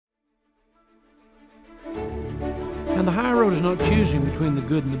And the high road is not choosing between the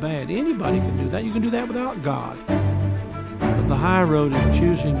good and the bad. Anybody can do that. You can do that without God. But the high road is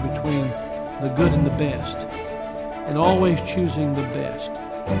choosing between the good and the best, and always choosing the best.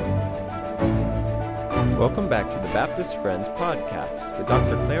 Welcome back to the Baptist Friends Podcast with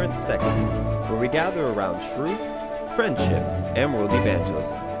Dr. Clarence Sexton, where we gather around truth, friendship, and world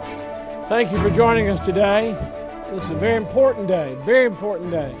evangelism. Thank you for joining us today. This is a very important day, very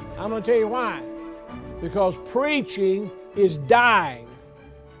important day. I'm going to tell you why. Because preaching is dying.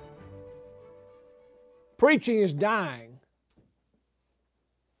 Preaching is dying.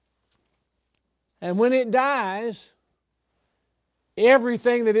 And when it dies,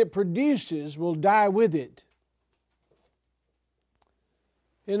 everything that it produces will die with it.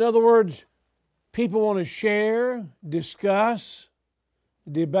 In other words, people want to share, discuss,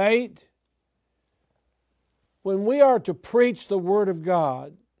 debate. When we are to preach the Word of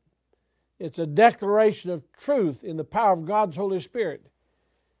God, it's a declaration of truth in the power of God's Holy Spirit.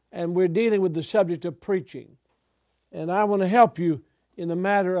 And we're dealing with the subject of preaching. And I want to help you in the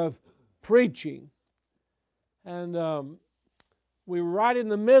matter of preaching. And we're right in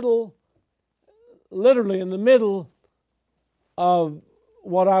the middle, literally in the middle of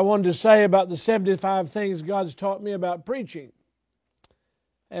what I wanted to say about the 75 things God's taught me about preaching.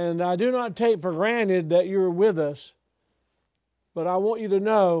 And I do not take for granted that you're with us, but I want you to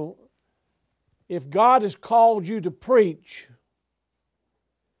know, if God has called you to preach,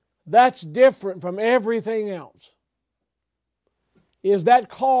 that's different from everything else. Is that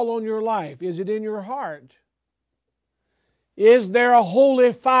call on your life? Is it in your heart? Is there a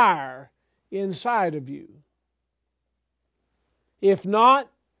holy fire inside of you? If not,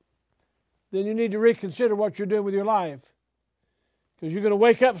 then you need to reconsider what you're doing with your life. Because you're going to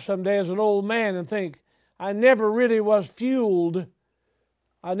wake up someday as an old man and think, I never really was fueled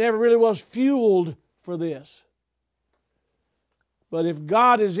for this. But if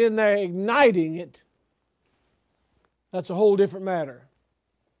God is in there igniting it, that's a whole different matter.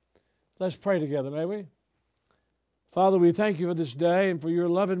 Let's pray together, may we? Father, we thank you for this day and for your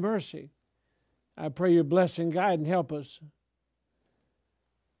love and mercy. I pray your blessing, guide, and help us.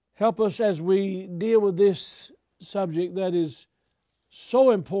 Help us as we deal with this subject that is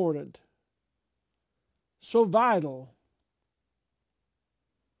so important, so vital.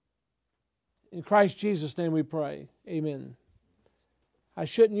 In Christ Jesus' name we pray. Amen. I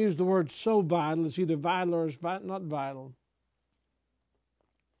shouldn't use the word so vital. It's either vital or it's not vital.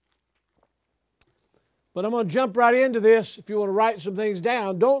 But I'm going to jump right into this. If you want to write some things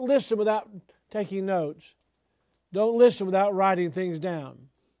down, don't listen without taking notes. Don't listen without writing things down.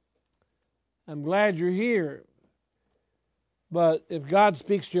 I'm glad you're here. But if God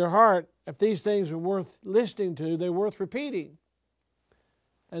speaks to your heart, if these things are worth listening to, they're worth repeating.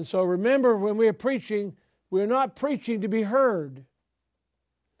 And so remember, when we're preaching, we're not preaching to be heard.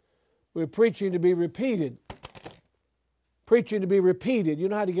 We're preaching to be repeated. Preaching to be repeated. You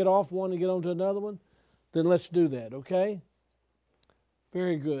know how to get off one and get on to another one? Then let's do that, okay?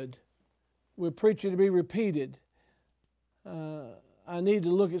 Very good. We're preaching to be repeated. I need to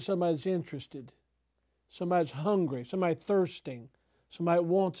look at somebody that's interested. Somebody that's hungry. Somebody thirsting. Somebody that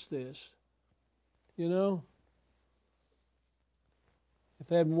wants this. You know? If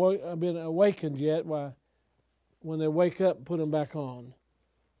they haven't been awakened yet, why, when they wake up, put them back on.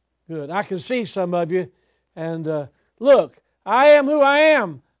 Good. I can see some of you. And look, I am who I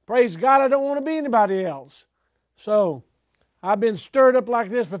am. Praise God, I don't want to be anybody else. So, I've been stirred up like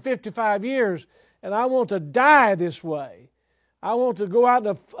this for 55 years, and I want to die this way. I want to go out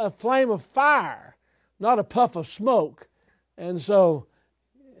in a flame of fire, not a puff of smoke. And so,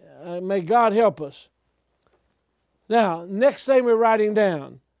 may God help us. Now, next thing we're writing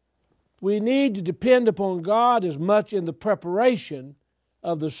down, we need to depend upon God as much in the preparation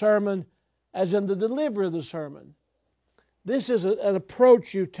of the sermon as in the delivery of the sermon. This is an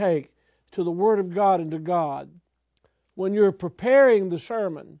approach you take to the Word of God and to God. When you're preparing the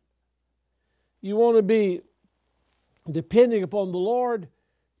sermon, you want to be depending upon the Lord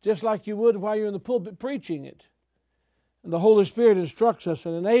just like you would while you're in the pulpit preaching it. And the Holy Spirit instructs us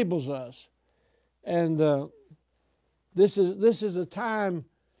and enables us. And this is a time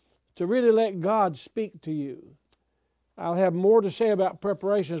to really let God speak to you. I'll have more to say about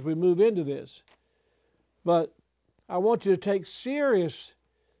preparation as we move into this. But I want you to take seriously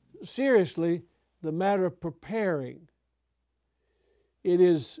the matter of preparing. It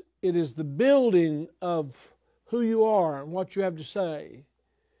is the building of who you are and what you have to say.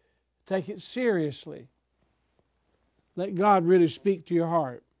 Take it seriously. Let God really speak to your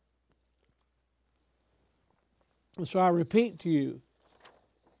heart. And so I repeat to you,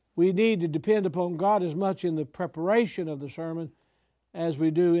 We need to depend upon God as much in the preparation of the sermon as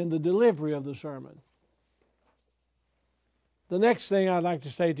we do in the delivery of the sermon. The next thing I'd like to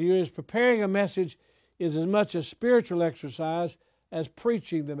say to you is preparing a message is as much a spiritual exercise as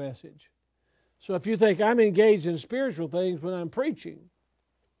preaching the message. So if you think I'm engaged in spiritual things when I'm preaching,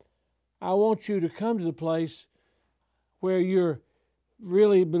 I want you to come to the place where you're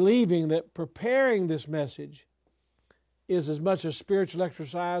really believing that preparing this message is as much a spiritual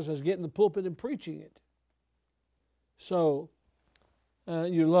exercise as getting the pulpit and preaching it. So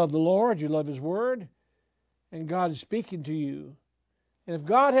you love the Lord, you love His Word, and God is speaking to you. And if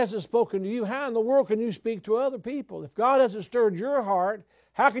God hasn't spoken to you, how in the world can you speak to other people? If God hasn't stirred your heart,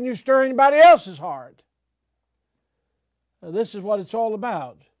 how can you stir anybody else's heart? This is what it's all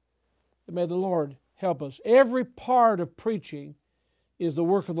about. And may the Lord help us. Every part of preaching is the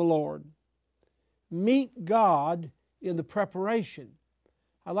work of the Lord. Meet God in the preparation.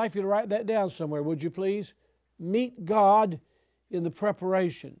 I'd like you to write that down somewhere, would you please? Meet God in the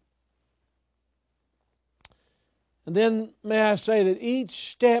preparation. And then may I say that each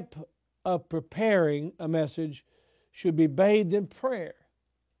step of preparing a message should be bathed in prayer.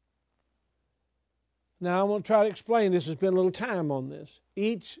 Now I want to try to explain this and spend a little time on this.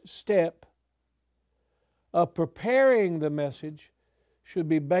 Each step of preparing the message should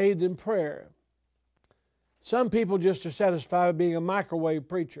be bathed in prayer. Some people just are satisfied with being a microwave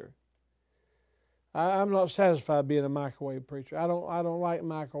preacher. I'm not satisfied being a microwave preacher. I don't like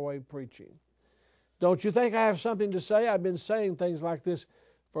microwave preaching. Don't you think I have something to say? I've been saying things like this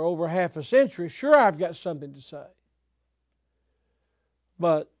for over half a century. Sure, I've got something to say.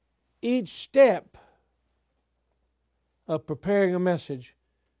 But each step of preparing a message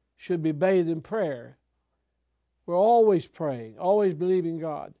should be bathed in prayer. We're always praying, always believing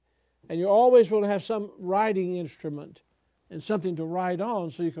God. And you're always going to have some writing instrument and something to write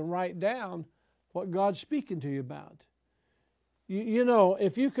on so you can write down what God's speaking to you about. You know,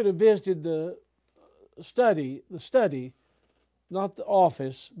 if you could have visited the study, not the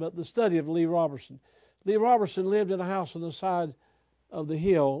office, but the study of Lee Roberson. Lee Roberson lived in a house on the side of the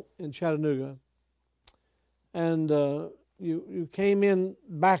hill in Chattanooga. And you came in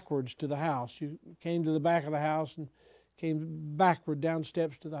backwards to the house. You came to the back of the house and came backward down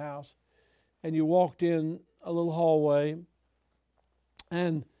steps to the house. And you walked in a little hallway.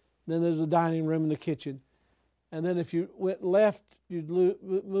 And then there's the dining room and the kitchen. And then if you went left, you'd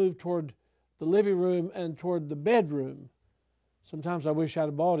move toward the living room and toward the bedroom. Sometimes I wish I'd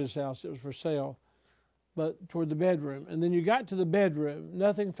have bought his house. It was for sale. But toward the bedroom. And then you got to the bedroom.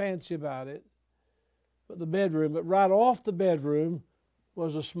 Nothing fancy about it. But the bedroom. But right off the bedroom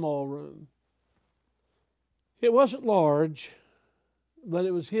was a small room. It wasn't large, but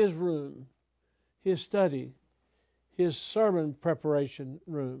it was his room, his study, his sermon preparation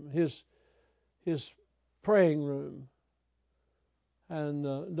room, his praying room.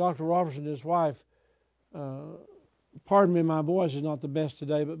 And Dr. Robertson and his wife, pardon me, my voice is not the best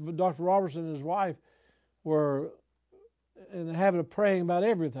today, but Dr. Robertson and his wife were in the habit of praying about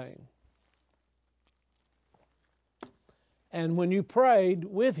everything. And when you prayed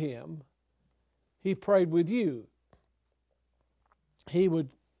with him, he prayed with you. He would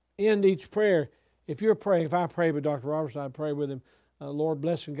end each prayer. If you're praying, if I pray with Dr. Robertson, I pray with him, Lord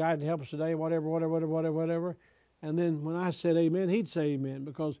bless and guide and help us today, whatever. And then when I said amen, he'd say amen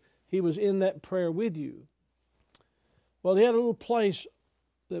because he was in that prayer with you. Well, he had a little place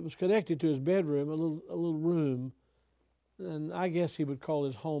that was connected to his bedroom, a little room, and I guess he would call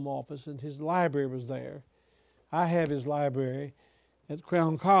his home office, and his library was there. I have his library at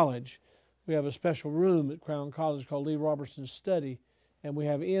Crown College. We have a special room at Crown College called Lee Robertson's Study, and we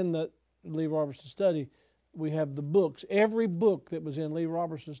have in the Lee Robertson Study, we have the books. Every book that was in Lee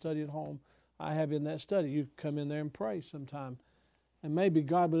Robertson's Study at home, I have in that study. You come in there and pray sometime, and maybe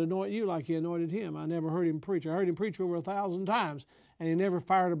God would anoint you like He anointed him. I never heard him preach. I heard him preach over 1,000 times, and he never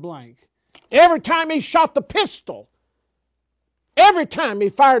fired a blank. Every time he shot the pistol, every time he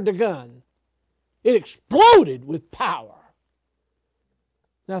fired the gun, it exploded with power.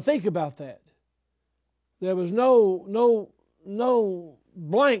 Now think about that. There was no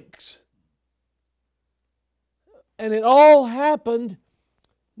blanks. And it all happened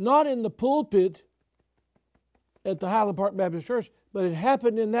not in the pulpit at the Highland Park Baptist Church, but it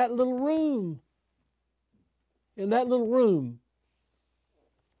happened in that little room. In that little room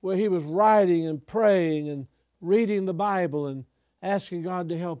where he was writing and praying and reading the Bible and asking God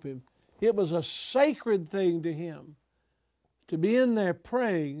to help him. It was a sacred thing to him to be in there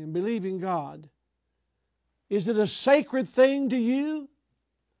praying and believing God. Is it a sacred thing to you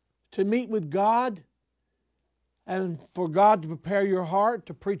to meet with God? and for God to prepare your heart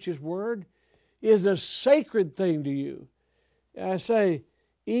to preach His Word is a sacred thing to you. I say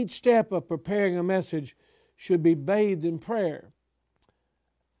each step of preparing a message should be bathed in prayer.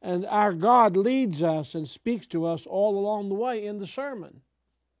 And our God leads us and speaks to us all along the way in the sermon.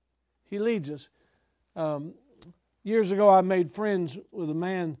 He leads us. Years ago, I made friends with a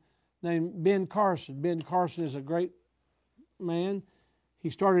man named Ben Carson. Ben Carson is a great man.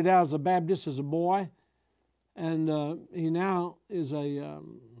 He started out as a Baptist as a boy, and he now is a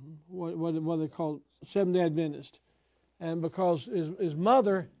what they call Seventh-day Adventist. And because his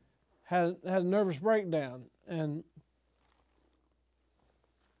mother had a nervous breakdown, and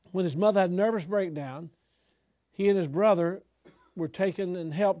when his mother had a nervous breakdown, he and his brother were taken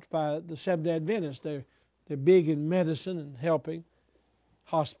and helped by the Seventh-day Adventists. They're big in medicine and helping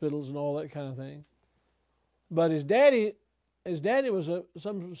hospitals and all that kind of thing. But his daddy was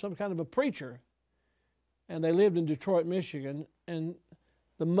some kind of a preacher, and they lived in Detroit, Michigan. And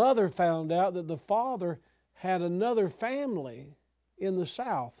the mother found out that the father had another family in the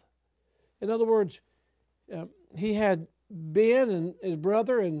South. In other words, he had Ben and his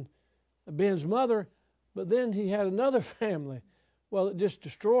brother and Ben's mother, but then he had another family. Well, it just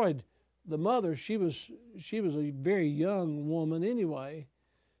destroyed the mother. She was a very young woman anyway,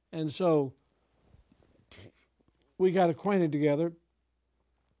 and so we got acquainted together.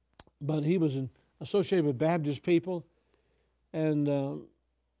 But he was associated with Baptist people, and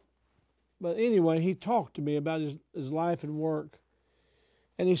but anyway, he talked to me about his life and work.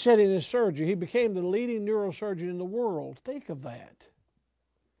 And he said in his surgery, he became the leading neurosurgeon in the world. Think of that.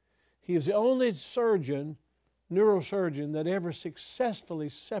 He is the only neurosurgeon that ever successfully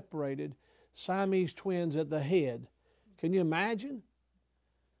separated Siamese twins at the head. Can you imagine?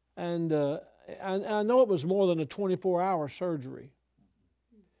 And I know it was more than a 24-hour surgery.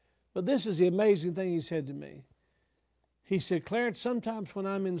 But this is the amazing thing he said to me. He said, Clarence, sometimes when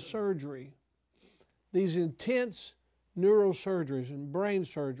I'm in surgery, these intense neurosurgeries and brain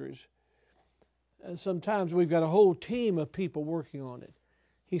surgeries, and sometimes we've got a whole team of people working on it.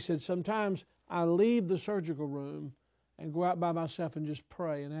 He said, sometimes I leave the surgical room and go out by myself and just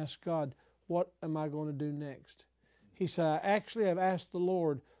pray and ask God, what am I going to do next? He said, I actually have asked the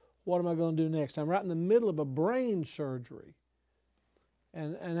Lord, what am I going to do next? I'm right in the middle of a brain surgery,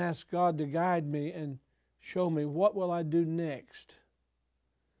 and ask God to guide me and show me what will I do next.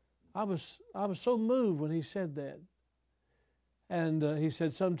 I was so moved when he said that. And he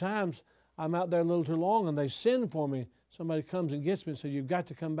said, sometimes I'm out there a little too long and they send for me. Somebody comes and gets me and says, you've got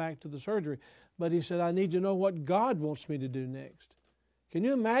to come back to the surgery. But he said, I need to know what God wants me to do next. Can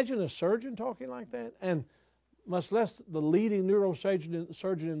you imagine a surgeon talking like that? And much less the leading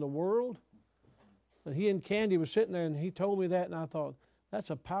neurosurgeon in the world. But he and Candy was sitting there and he told me that, and I thought, that's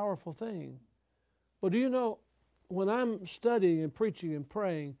a powerful thing. But do you know, when I'm studying and preaching and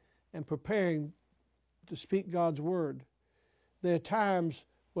praying and preparing to speak God's Word, there are times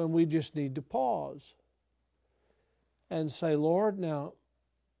when we just need to pause and say, Lord, now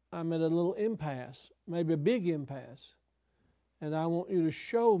I'm at a little impasse, maybe a big impasse, and I want you to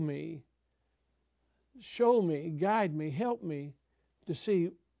show me, guide me, help me to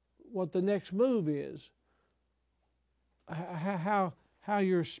see what the next move is, how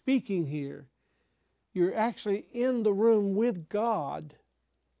you're speaking here. You're actually in the room with God,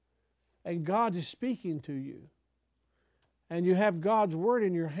 and God is speaking to you. And you have God's Word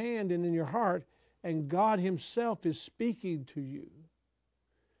in your hand and in your heart, and God Himself is speaking to you.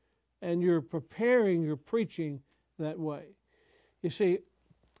 And you're preparing your preaching that way. You see,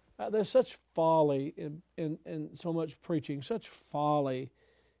 there's such folly in so much preaching, such folly,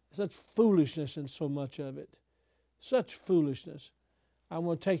 such foolishness in so much of it. Such foolishness. I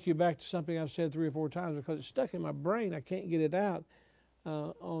want to take you back to something I've said 3 or 4 times because it's stuck in my brain. I can't get it out.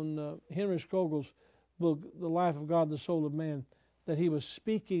 On Henry Scougal's book, The Life of God, the Soul of Man, that he was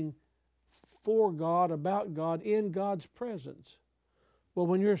speaking for God, about God, in God's presence. Well,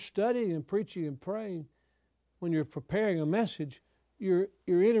 when you're studying and preaching and praying, when you're preparing a message, you're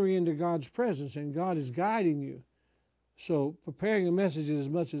entering into God's presence and God is guiding you. So preparing a message is as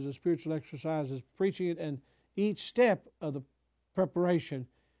much as a spiritual exercise as preaching it, and each step of the preparation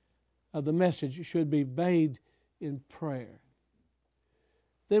of the message should be bathed in prayer.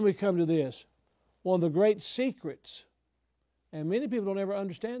 Then we come to this. One of the great secrets, and many people don't ever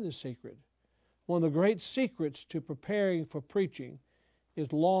understand this secret, one of the great secrets to preparing for preaching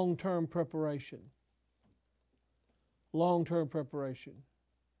is long-term preparation. Long-term preparation.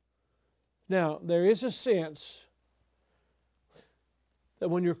 Now, there is a sense that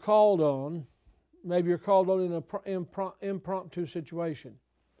when you're called on, maybe you're called on in an impromptu situation.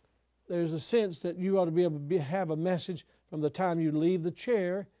 there's a sense that you ought to be able to have a message from the time you leave the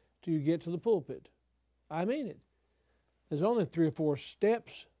chair till you get to the pulpit. I mean it. There's only 3 or 4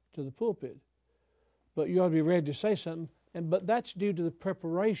 steps to the pulpit, but you ought to be ready to say something. But that's due to the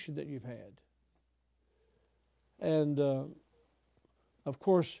preparation that you've had. And of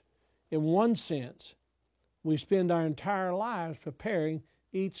course, in one sense, we spend our entire lives preparing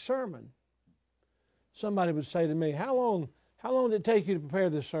each sermon. Somebody would say to me, how long did it take you to prepare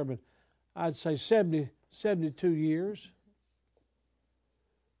this sermon? I'd say 72 years.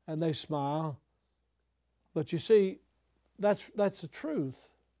 And they smile. But you see, that's the truth.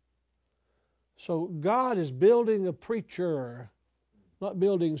 So God is building a preacher, not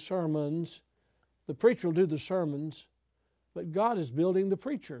building sermons. The preacher will do the sermons, but God is building the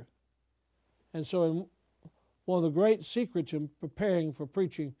preacher. And so one of the great secrets in preparing for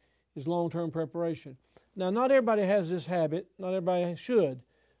preaching is long-term preparation. Now, not everybody has this habit. Not everybody should.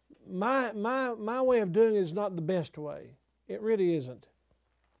 My way of doing it is not the best way. It really isn't.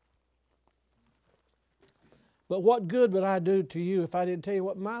 But what good would I do to you if I didn't tell you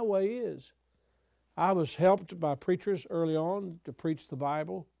what my way is? I was helped by preachers early on to preach the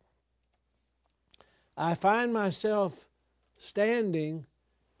Bible. I find myself standing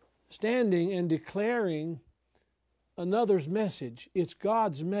and declaring another's message. It's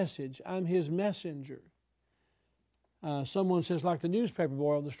God's message. I'm His messenger. Someone says, like the newspaper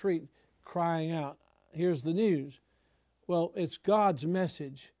boy on the street crying out, here's the news. Well, it's God's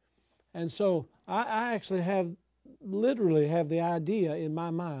message. And so I actually literally have the idea in my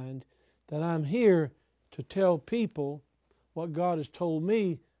mind that I'm here to tell people what God has told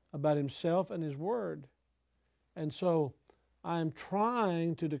me about Himself and His Word. And so I'm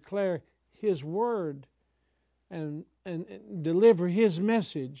trying to declare His Word and deliver His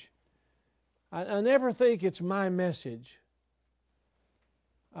message. I never think it's my message.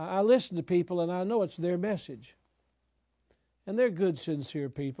 I listen to people and I know it's their message. And they're good, sincere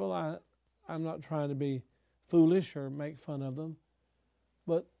people. I'm not trying to be foolish or make fun of them.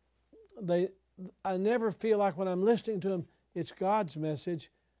 But I never feel like when I'm listening to them, it's God's message.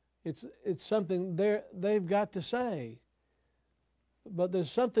 It's something they've got to say. But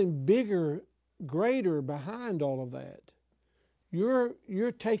there's something bigger, greater behind all of that.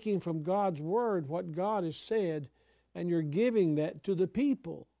 You're taking from God's Word what God has said, and you're giving that to the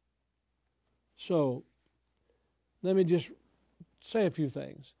people. So, let me just say a few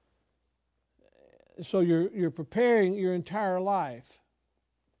things. So you're preparing your entire life.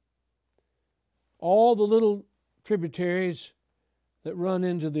 All the little tributaries that run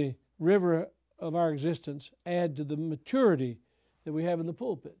into the river of our existence add to the maturity that we have in the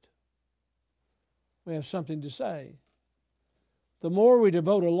pulpit. We have something to say. The more we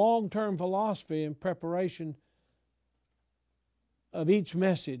devote a long-term philosophy in preparation of each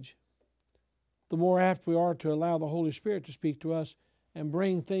message, the more apt we are to allow the Holy Spirit to speak to us and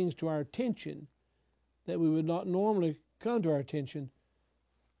bring things to our attention that we would not normally come to our attention,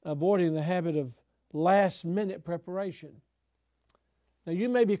 avoiding the habit of last-minute preparation. Now, you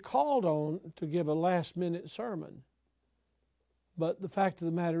may be called on to give a last-minute sermon, but the fact of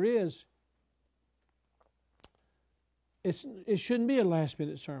the matter is, it shouldn't be a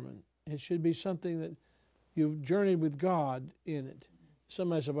last-minute sermon. It should be something that you've journeyed with God in it.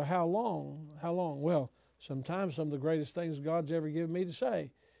 Somebody said, well, how long? How long? Well, sometimes some of the greatest things God's ever given me to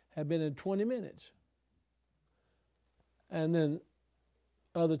say have been in 20 minutes. And then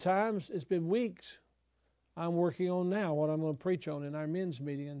other times it's been weeks. I'm working on now what I'm going to preach on in our men's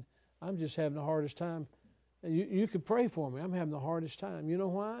meeting, and I'm just having the hardest time. And you could pray for me. I'm having the hardest time. You know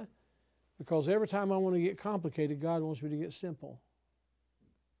why? Because every time I want to get complicated, God wants me to get simple.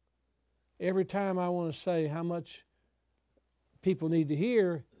 Every time I want to say how much people need to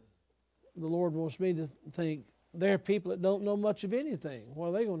hear, the Lord wants me to think, there are people that don't know much of anything. What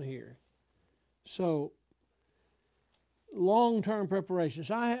are they going to hear? So, long-term preparation.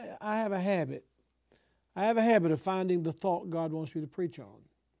 So I have a habit. I have a habit of finding the thought God wants me to preach on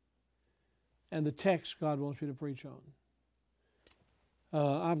and the text God wants me to preach on.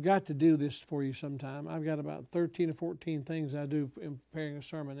 I've got to do this for you sometime. I've got about 13 or 14 things I do in preparing a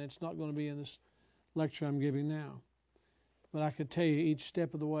sermon. It's not going to be in this lecture I'm giving now. But I could tell you each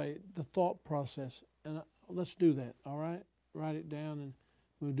step of the way, the thought process. And let's do that, all right? Write it down and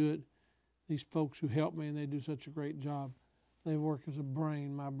we'll do it. These folks who help me, and they do such a great job. They work as a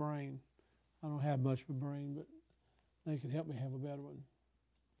brain, my brain. I don't have much of a brain, but they can help me have a better one.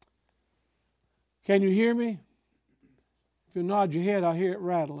 Can you hear me? If you nod your head, I'll hear it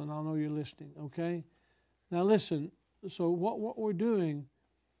rattle, and I'll know you're listening, okay? Now listen, so what we're doing,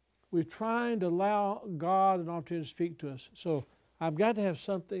 we're trying to allow God an opportunity to speak to us. So I've got to have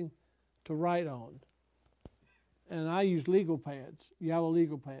something to write on. And I use legal pads, yellow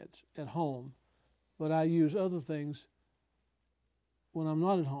legal pads at home. But I use other things when I'm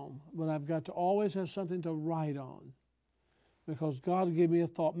not at home. But I've got to always have something to write on, because God will give me a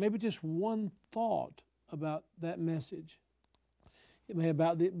thought, maybe just one thought about that message. It may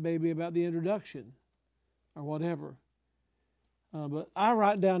be about the introduction or whatever. But I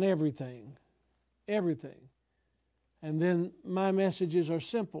write down everything. And then my messages are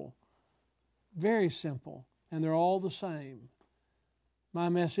simple, very simple, and they're all the same. My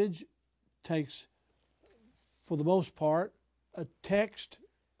message takes, for the most part, a text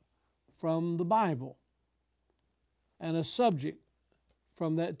from the Bible and a subject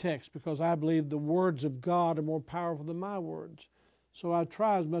from that text, because I believe the words of God are more powerful than my words. So I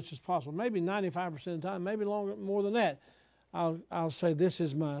try as much as possible, maybe 95% of the time, maybe more than that. I'll say this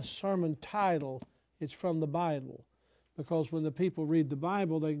is my sermon title. It's from the Bible, because when the people read the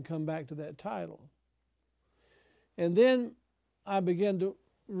Bible, they can come back to that title. And then I begin to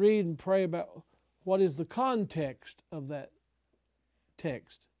read and pray about what is the context of that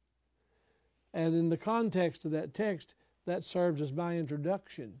text. And in the context of that text, that serves as my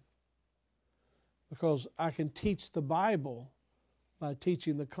introduction, because I can teach the Bible by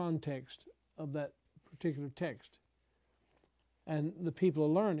teaching the context of that particular text. And the people are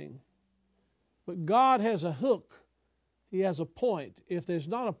learning. But God has a hook. He has a point. If there's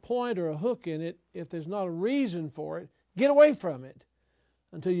not a point or a hook in it, if there's not a reason for it, get away from it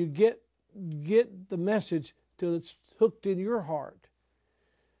until you get the message till it's hooked in your heart.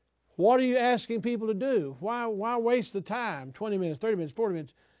 What are you asking people to do? Why waste the time, 20 minutes, 30 minutes, 40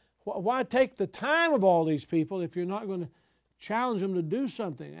 minutes? Why take the time of all these people if you're not going to challenge them to do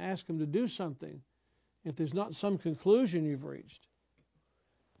something, ask them to do something, if there's not some conclusion you've reached?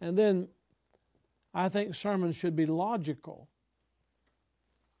 And then I think sermons should be logical.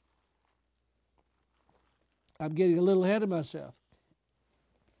 I'm getting a little ahead of myself.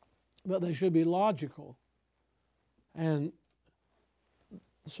 But they should be logical. And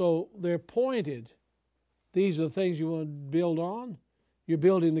so they're pointed. These are the things you want to build on. You're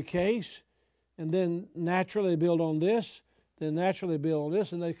building the case, and then naturally build on this, then naturally build on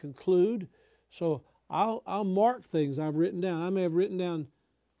this, and they conclude. So I'll mark things I've written down. I may have written down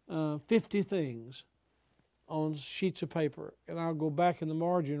 50 things on sheets of paper, and I'll go back in the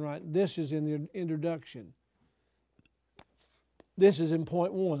margin and write, this is in the introduction. This is in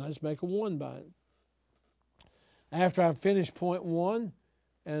point 1. I just make a 1 by it. After I've finished point 1,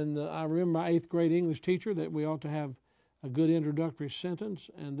 and I remember my 8th grade English teacher that we ought to have a good introductory sentence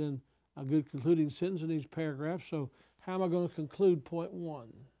and then a good concluding sentence in each paragraph. So how am I going to conclude point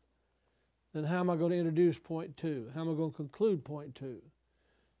 1? Then how am I going to introduce point 2? How am I going to conclude point 2?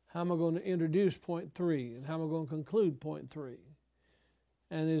 How am I going to introduce point 3? And how am I going to conclude point 3?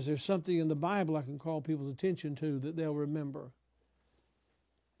 And is there something in the Bible I can call people's attention to that they'll remember?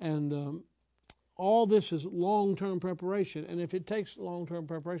 And all this is long-term preparation. And if it takes long-term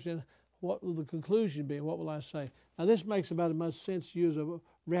preparation, what will the conclusion be? What will I say? Now, this makes about as much sense to you as a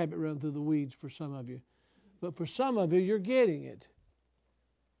rabbit running through the weeds for some of you. But for some of you, you're getting it.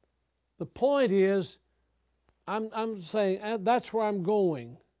 The point is, I'm saying that's where I'm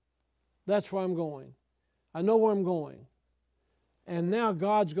going. That's where I'm going. I know where I'm going. And now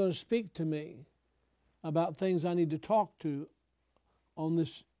God's going to speak to me about things I need to talk to on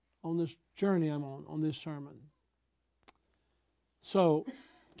this journey I'm on this sermon. So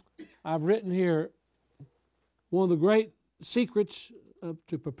I've written here, one of the great secrets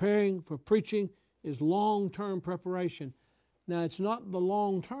to preparing for preaching is long-term preparation. Now, it's not the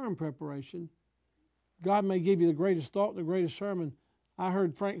long-term preparation. God may give you the greatest thought, the greatest sermon. I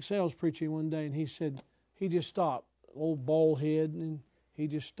heard Frank Sells preaching one day, and he said he just stopped, old bald head, and he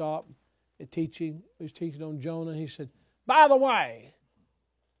just stopped at teaching. He was teaching on Jonah, and he said, by the way,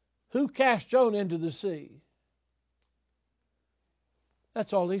 who cast Jonah into the sea?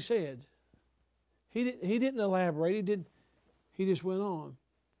 That's all he said. He didn't elaborate. He just went on.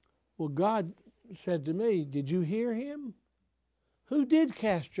 Well, God said to me, did you hear him? Who did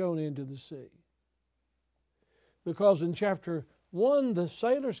cast Jonah into the sea? Because in chapter 1, the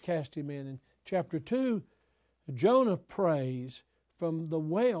sailors cast him in. In chapter 2, Jonah prays from the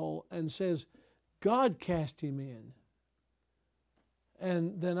well and says, God cast him in.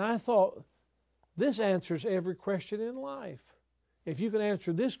 And then I thought, this answers every question in life. If you can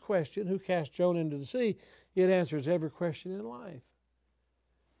answer this question, who cast Jonah into the sea, it answers every question in life.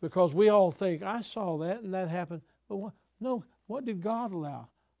 Because we all think, I saw that and that happened. But what did God allow?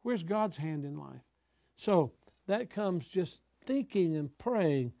 Where's God's hand in life? So that comes just thinking and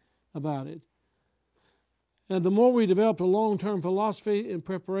praying about it. And the more we develop a long-term philosophy in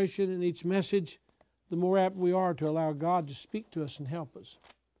preparation in each message, the more apt we are to allow God to speak to us and help us.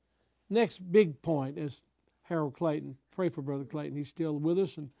 Next big point is Harold Clayton. Pray for Brother Clayton. He's still with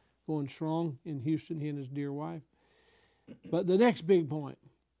us and going strong in Houston, he and his dear wife. But the next big point,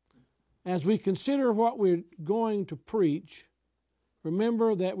 as we consider what we're going to preach,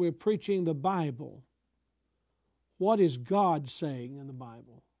 remember that we're preaching the Bible. What is God saying in the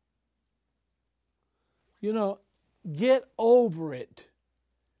Bible? You know, get over it.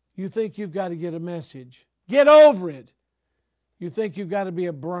 You think you've got to get a message. Get over it. You think you've got to be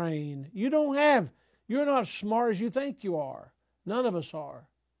a brain. You're not as smart as you think you are. None of us are.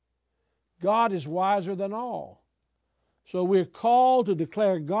 God is wiser than all. So we're called to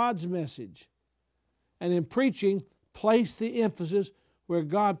declare God's message. And in preaching, place the emphasis where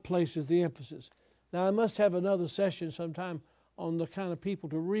God places the emphasis. Now, I must have another session sometime on the kind of people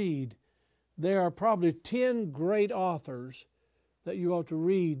to read. There are probably 10 great authors that you ought to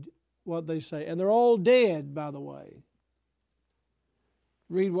read what they say. And they're all dead, by the way.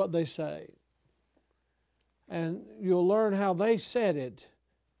 Read what they say. And you'll learn how they said it,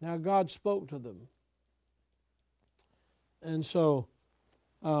 how God spoke to them. And so,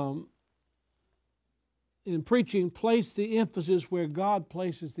 in preaching, place the emphasis where God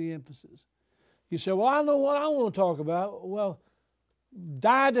places the emphasis. You say, well, I know what I want to talk about. Well,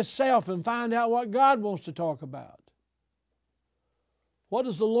 die to self and find out what God wants to talk about. What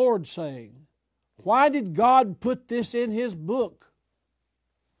is the Lord saying? Why did God put this in His book?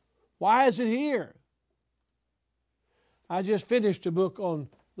 Why is it here? I just finished a book on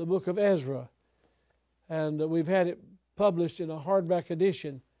the book of Ezra, and we've had it published in a hardback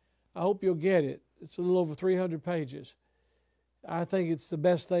edition. I hope you'll get it. It's a little over 300 pages. I think it's the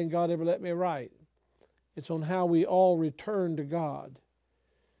best thing God ever let me write. It's on how we all return to God.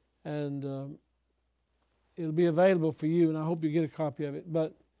 And it'll be available for you, and I hope you get a copy of it.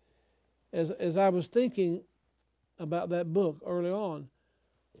 But as I was thinking about that book early on,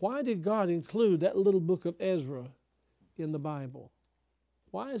 why did God include that little book of Ezra in the Bible?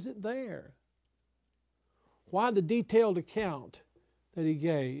 Why is it there? Why the detailed account that He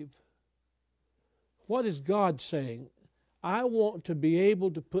gave? What is God saying? I want to be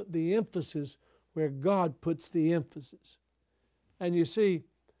able to put the emphasis where God puts the emphasis. And you see,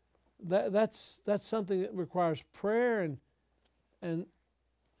 that's something that requires prayer and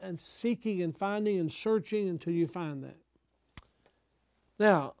seeking and finding and searching until you find that.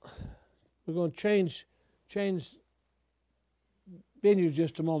 Now, we're going to change venues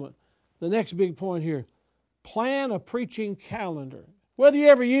just a moment. The next big point here, plan a preaching calendar, whether you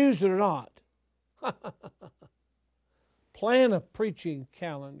ever used it or not. Plan a preaching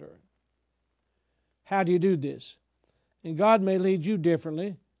calendar. How do you do this? And God may lead you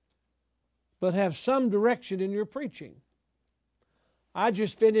differently, but have some direction in your preaching. I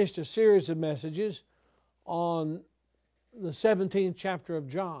just finished a series of messages on the 17th chapter of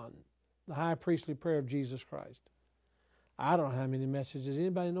John, the high priestly prayer of Jesus Christ. I don't know how many messages.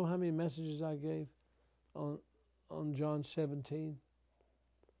 Anybody know how many messages I gave on John 17?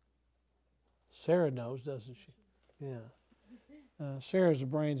 Sarah knows, doesn't she? Yeah. Sarah's the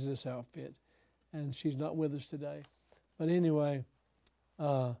brains of this outfit, and she's not with us today. But anyway,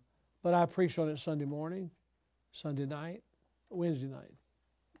 but I preached on it Sunday morning, Sunday night, Wednesday night.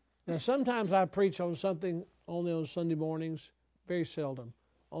 Now, sometimes I preach on something only on Sunday mornings, very seldom.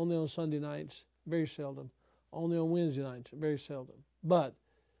 Only on Sunday nights, very seldom. Only on Wednesday nights, very seldom. But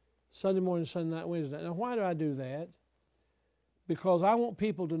Sunday morning, Sunday night, Wednesday night. Now, why do I do that? Because I want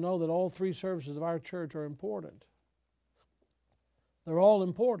people to know that all three services of our church are important. They're all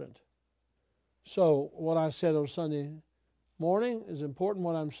important. So what I said on Sunday morning is important.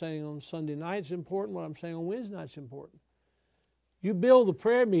 What I'm saying on Sunday night is important. What I'm saying on Wednesday night is important. You build the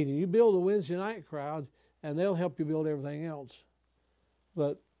prayer meeting, you build the Wednesday night crowd, and they'll help you build everything else.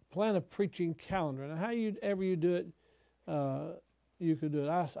 But plan a preaching calendar. Now, however you do it, you could do it.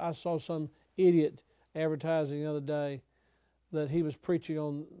 I saw some idiot advertising the other day that he was preaching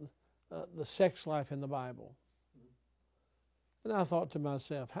on the sex life in the Bible. And I thought to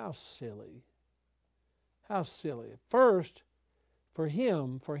myself, how silly. How silly. First, for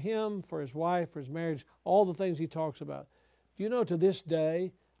him, for his wife, for his marriage, all the things he talks about. Do you know, to this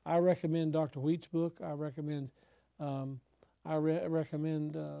day, I recommend Dr. Wheat's book. I recommend Tim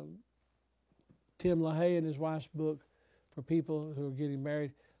LaHaye and his wife's book for people who are getting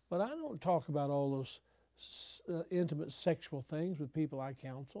married. But I don't talk about all those intimate sexual things with people I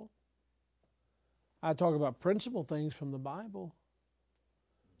counsel. I talk about principal things from the Bible.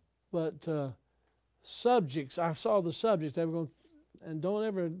 But subjects, I saw the subjects. They were going to and don't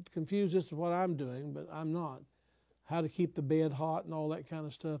ever confuse this with what I'm doing, but I'm not. How to keep the bed hot and all that kind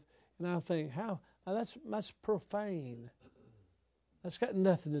of stuff. And I think, that's profane. That's got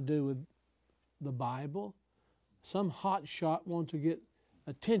nothing to do with the Bible. Some hot shot wanted to get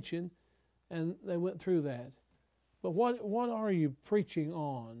attention, and they went through that. But what are you preaching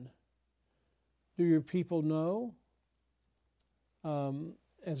on? Do your people know?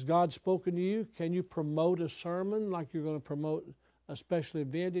 Has God spoken to you? Can you promote a sermon like you're going to promote a special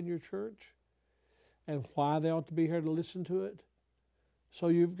event in your church? And why they ought to be here to listen to it? So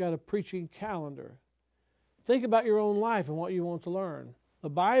you've got a preaching calendar. Think about your own life and what you want to learn. The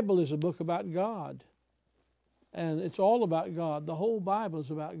Bible is a book about God. And it's all about God. The whole Bible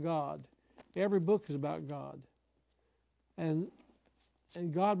is about God. Every book is about God. And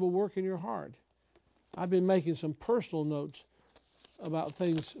God will work in your heart. I've been making some personal notes about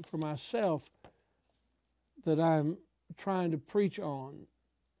things for myself that I'm trying to preach on.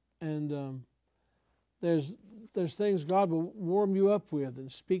 And there's things God will warm you up with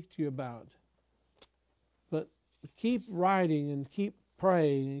and speak to you about. But keep writing and keep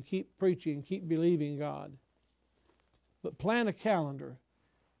praying and keep preaching and keep believing God. But plan a calendar.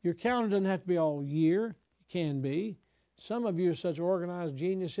 Your calendar doesn't have to be all year. It can be. Some of you are such organized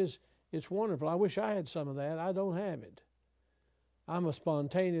geniuses. It's wonderful. I wish I had some of that. I don't have it. I'm a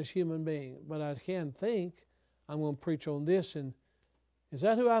spontaneous human being. But I can think I'm going to preach on this. And is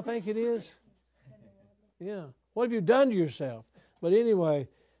that who I think it is? Yeah. What have you done to yourself? But anyway,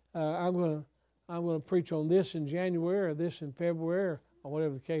 I'm going to preach on this in January or this in February or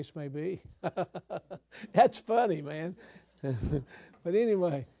whatever the case may be. That's funny, man. But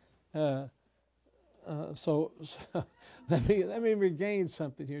anyway, so let me regain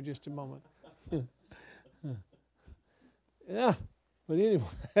something here just a moment. Yeah, but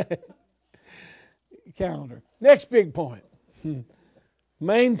anyway, calendar. Next big point.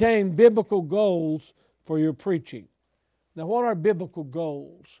 Maintain biblical goals for your preaching. Now, what are biblical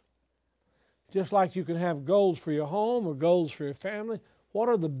goals? Just like you can have goals for your home or goals for your family, what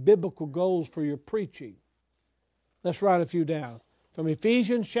are the biblical goals for your preaching? Let's write a few down. From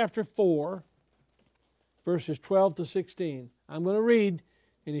Ephesians chapter 4, verses 12 to 16. I'm going to read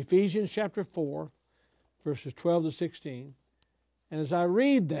in Ephesians chapter 4, verses 12 to 16. And as I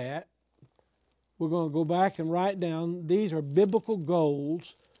read that, we're going to go back and write down, these are biblical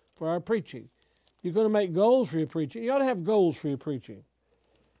goals for our preaching. You're going to make goals for your preaching. You ought to have goals for your preaching.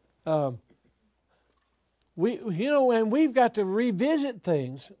 And we've got to revisit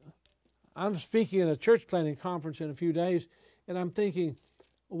things. I'm speaking at a church planting conference in a few days, and I'm thinking,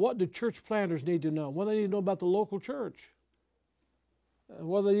 what do church planters need to know? What do they need to know about the local church?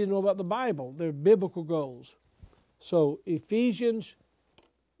 What do they need to know about the Bible? They're biblical goals. So Ephesians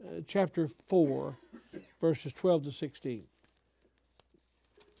chapter 4, verses 12 to 16.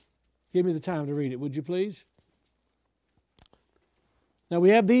 Give me the time to read it, would you please? Now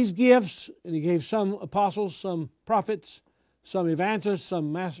we have these gifts, and he gave some apostles, some prophets, some evangelists,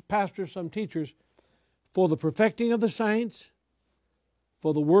 some pastors, some teachers, for the perfecting of the saints,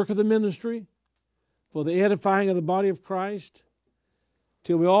 for the work of the ministry, for the edifying of the body of Christ,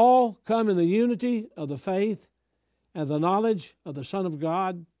 till we all come in the unity of the faith and the knowledge of the Son of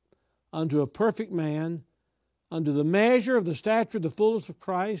God, unto a perfect man, unto the measure of the stature of the fullness of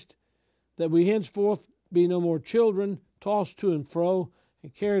Christ, that we henceforth be no more children, tossed to and fro,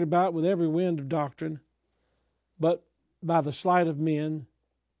 and carried about with every wind of doctrine, but by the sleight of men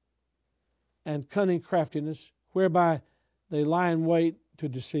and cunning craftiness, whereby they lie in wait to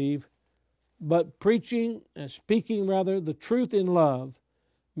deceive, but preaching and speaking rather the truth in love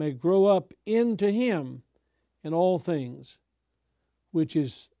may grow up into him in all things, which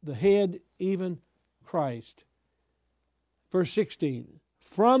is the head, even Christ. Verse 16,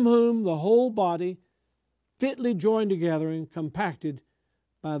 from whom the whole body, fitly joined together and compacted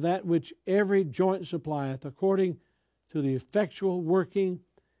by that which every joint supplieth, according to the effectual working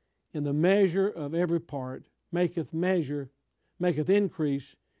in the measure of every part, maketh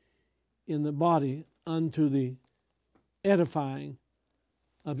increase in the body unto the edifying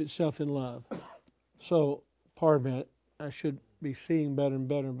of itself in love. So, pardon me, I should be seeing better and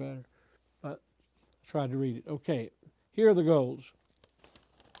better and better, but I tried to read it. Okay, here are the goals.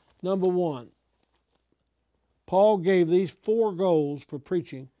 Number one, Paul gave these 4 goals for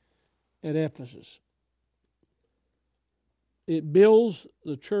preaching at Ephesus. It builds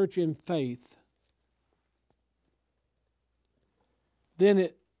the church in faith. Then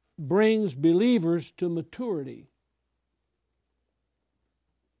it brings believers to maturity.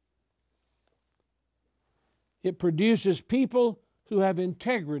 It produces people who have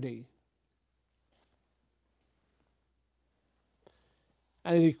integrity.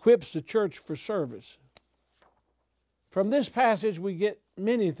 and it equips the church for service. From this passage we get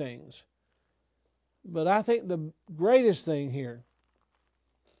many things, but I think the greatest thing here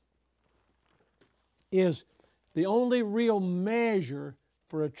is the only real measure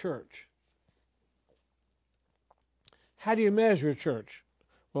for a church. How do you measure a church?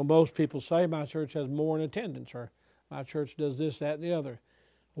 Well, most people say my church has more in attendance, or my church does this, that, and the other.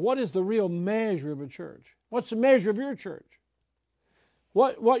 What is the real measure of a church? What's the measure of your church?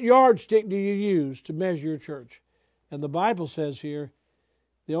 What yardstick do you use to measure your church? And the Bible says here,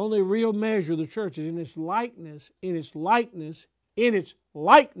 the only real measure of the church is in its likeness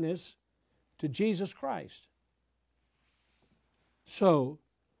to Jesus Christ. So,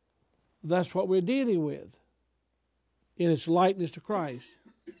 that's what we're dealing with, in its likeness to Christ.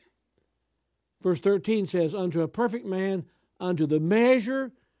 Verse 13 says, unto a perfect man, unto the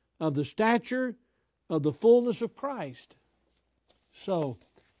measure of the stature of the fullness of Christ. So,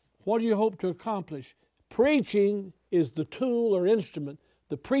 what do you hope to accomplish? Preaching is the tool or instrument.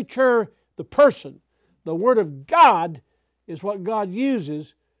 The preacher, the person, the Word of God is what God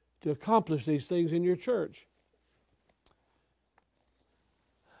uses to accomplish these things in your church.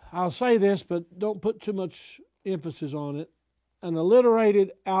 I'll say this, but don't put too much emphasis on it. An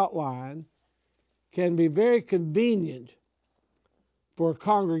alliterated outline can be very convenient for a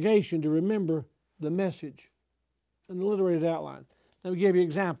congregation to remember the message. An alliterated outline. Let me give you an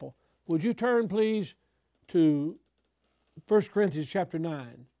example. Would you turn, please, to 1 Corinthians chapter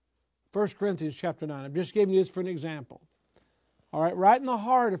 9. 1 Corinthians chapter 9. I'm just giving you this for an example. All right, right in the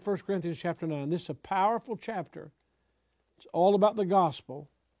heart of 1 Corinthians chapter 9. This is a powerful chapter. It's all about the gospel.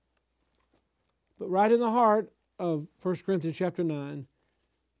 But right in the heart of 1 Corinthians chapter 9,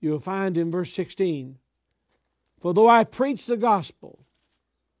 you'll find in verse 16, for though I preach the gospel,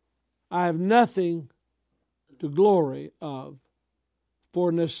 I have nothing to glory of,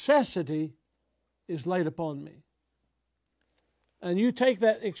 for necessity is laid upon me. And you take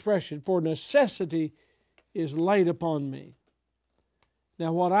that expression, for necessity is laid upon me.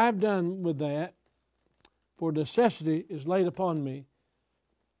 Now what I've done with that, for necessity is laid upon me,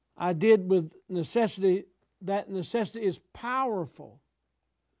 I did with necessity, that necessity is powerful.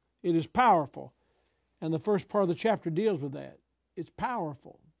 It is powerful. And the first part of the chapter deals with that. It's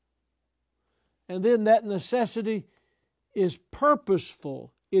powerful. And then that necessity is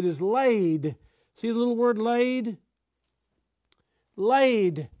purposeful. It is laid. See the little word laid?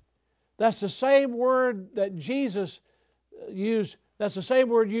 Laid. That's the same word that Jesus used. That's the same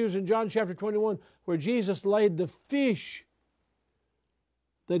word used in John chapter 21 where Jesus laid the fish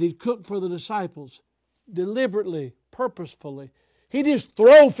that He cooked for the disciples deliberately, purposefully. He just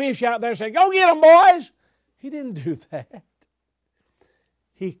throw fish out there and say, go get them, boys. He didn't do that.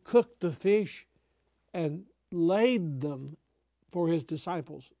 He cooked the fish and laid them for His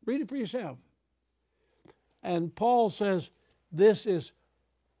disciples. Read it for yourself. And Paul says this is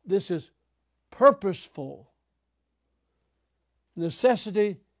purposeful.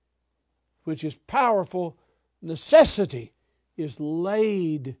 Necessity, which is powerful, necessity is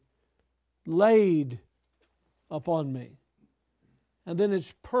laid upon me. And then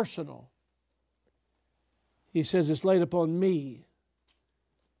it's personal. He says it's laid upon me.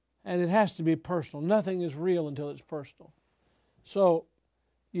 And it has to be personal. Nothing is real until it's personal. So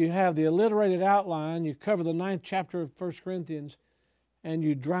you have the alliterated outline, you cover the 9th chapter of 1 Corinthians, and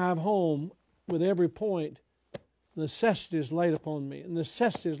you drive home with every point, necessity is laid upon me.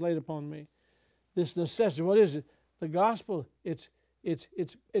 Necessity is laid upon me. This necessity, what is it? The gospel, it's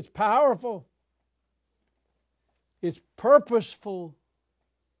powerful. It's purposeful.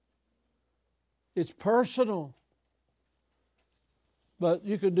 It's personal. But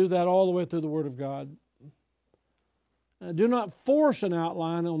you can do that all the way through the Word of God. Do not force an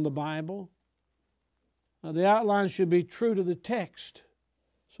outline on the Bible. The outline should be true to the text.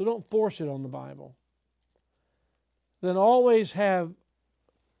 So don't force it on the Bible. Then always have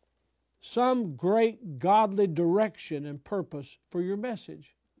some great godly direction and purpose for your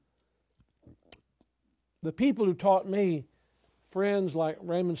message. The people who taught me, friends like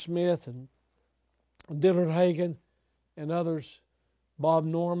Raymond Smith and Dillard Hagen and others, Bob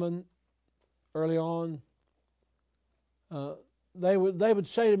Norman, early on, they would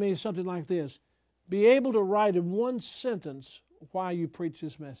say to me something like this: be able to write in one sentence why you preach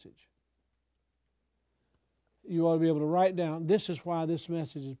this message. You ought to be able to write down, this is why this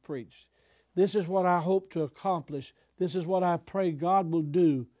message is preached. This is what I hope to accomplish. This is what I pray God will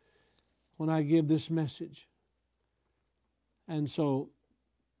do when I give this message. And so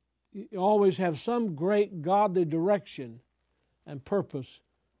you always have some great godly direction and purpose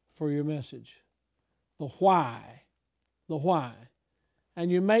for your message. The why. The why.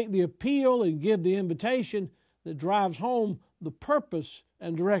 and you make the appeal and give the invitation that drives home the purpose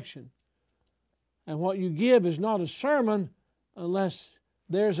and direction. And what you give is not a sermon unless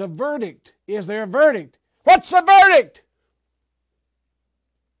there's a verdict. Is there a verdict? What's the verdict?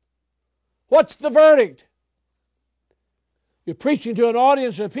 What's the verdict? You're preaching to an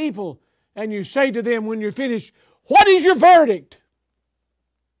audience of people and you say to them when you're finished, what is your verdict?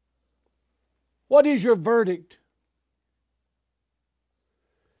 What is your verdict?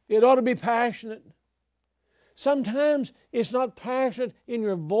 It ought to be passionate. Sometimes it's not passionate in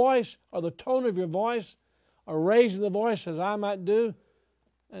your voice or the tone of your voice or raising the voice as I might do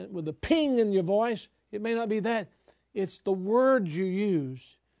with a ping in your voice. It may not be that. It's the words you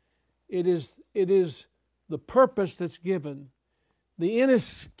use. It is the purpose that's given, the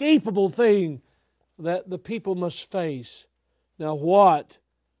inescapable thing that the people must face. Now, what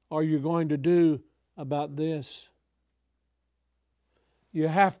are you going to do about this? You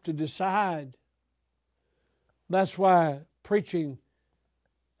have to decide. That's why preaching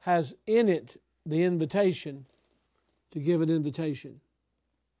has in it the invitation to give an invitation.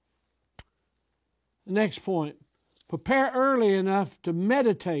 The next point, prepare early enough to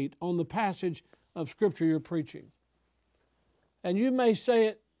meditate on the passage of Scripture you're preaching. And you may say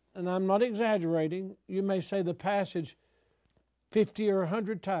it, and I'm not exaggerating, you may say the passage 50 or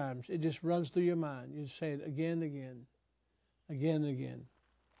 100 times. It just runs through your mind. You say it again and again, again and again.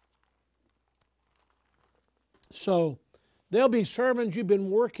 So there'll be sermons you've been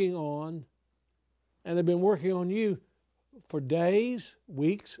working on and have been working on you for days,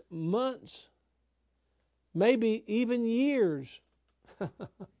 weeks, months, maybe even years.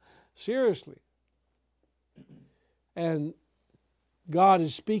 Seriously. And God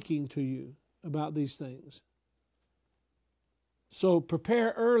is speaking to you about these things. So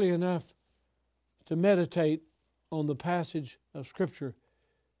prepare early enough to meditate on the passage of Scripture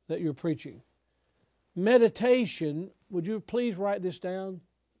that you're preaching. Meditation, would you please write this down?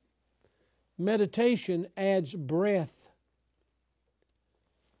 Meditation adds breadth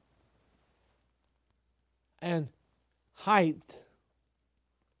and height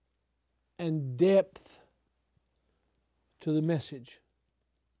and depth to the message.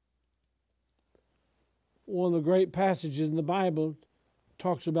 One of the great passages in the Bible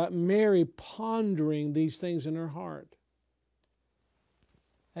talks about Mary pondering these things in her heart.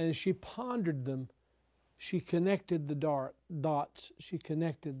 And as she pondered them, she connected the dots. She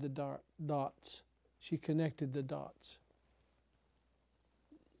connected the dots. She connected the dots.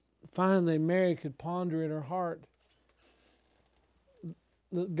 Finally, Mary could ponder in her heart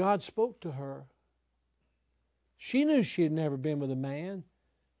that God spoke to her. She knew she had never been with a man,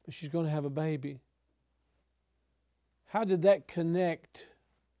 but she's going to have a baby. How did that connect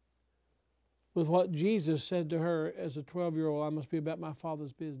with what Jesus said to her as a 12-year-old? I must be about my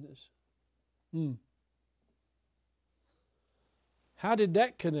Father's business. How did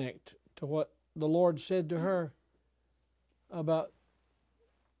that connect to what the Lord said to her about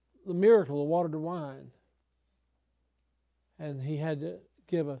the miracle of water to wine? And He had to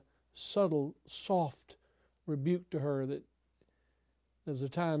give a subtle, soft rebuke to her that there was a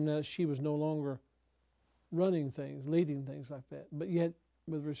time now she was no longer running things, leading things like that, but yet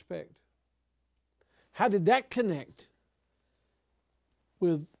with respect. How did that connect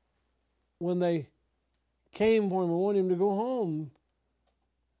with when they came for him and wanted him to go home?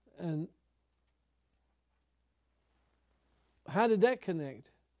 And how did that connect?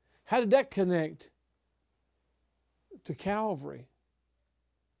 How did that connect to Calvary,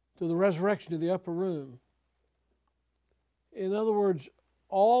 to the resurrection of the upper room? In other words,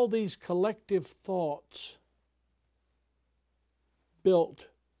 all these collective thoughts built,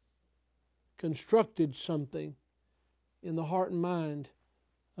 constructed something in the heart and mind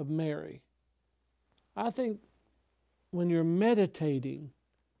of Mary. I think when you're meditating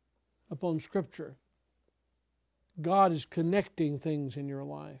upon Scripture, God is connecting things in your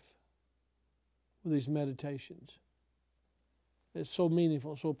life with these meditations. It's so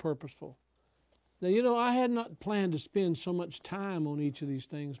meaningful, so purposeful. Now, I had not planned to spend so much time on each of these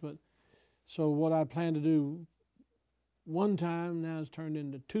things, but so what I planned to do one time now has turned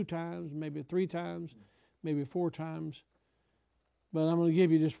into 2 times, maybe 3 times, maybe 4 times. But I'm going to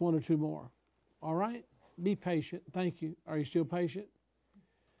give you just 1 or 2 more. All right? Be patient. Thank you. Are you still patient?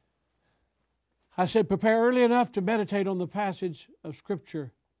 I said prepare early enough to meditate on the passage of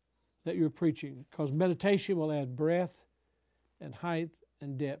Scripture that you're preaching, because meditation will add breadth and height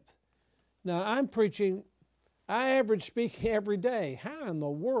and depth. Now, I'm preaching, I average speaking every day. How in the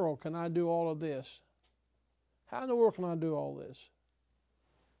world can I do all of this? How in the world can I do all this?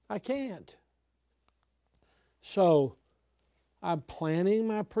 I can't. So, I'm planning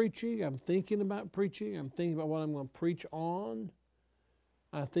my preaching. I'm thinking about preaching. I'm thinking about what I'm going to preach on.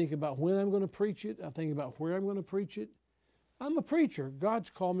 I think about when I'm going to preach it. I think about where I'm going to preach it. I'm a preacher. God's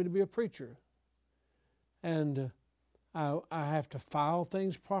called me to be a preacher. And I have to file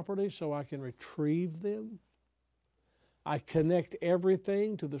things properly so I can retrieve them. I connect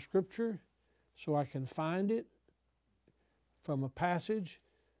everything to the Scripture so I can find it from a passage,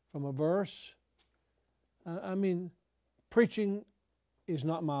 from a verse. Preaching is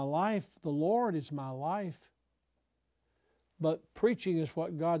not my life. The Lord is my life. But preaching is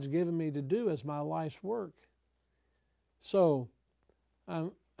what God's given me to do as my life's work. So,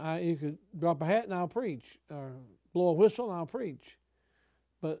 you could drop a hat and I'll preach, or blow a whistle and I'll preach.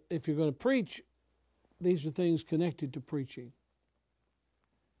 But if you're going to preach, these are things connected to preaching.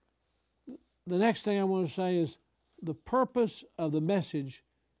 The next thing I want to say is the purpose of the message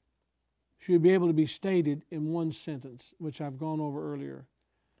should be able to be stated in one sentence, which I've gone over earlier.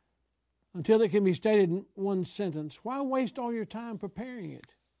 Until it can be stated in one sentence, why waste all your time preparing it?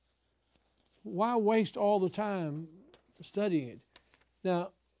 Why waste all the time studying it?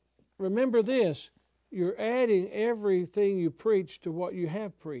 Now, remember this, you're adding everything you preach to what you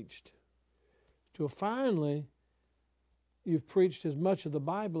have preached. Till finally, you've preached as much of the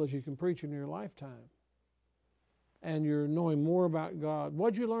Bible as you can preach in your lifetime. And you're knowing more about God.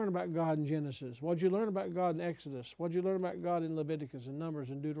 What did you learn about God in Genesis? What did you learn about God in Exodus? What did you learn about God in Leviticus and Numbers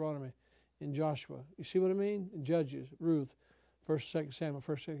and Deuteronomy, in Joshua? You see what I mean? In Judges, Ruth, 1st, 2nd Samuel,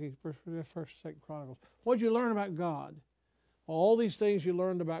 1st, 2nd Chronicles. What did you learn about God? All these things you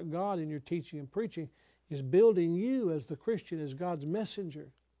learned about God in your teaching and preaching is building you as the Christian, as God's messenger.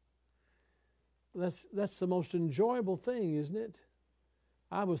 That's the most enjoyable thing, isn't it?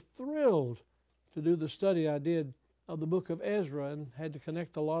 I was thrilled to do the study I did of the book of Ezra and had to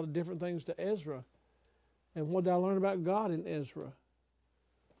connect a lot of different things to Ezra. And what did I learn about God in Ezra?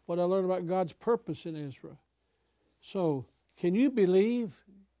 What did I learn about God's purpose in Ezra? So, can you believe?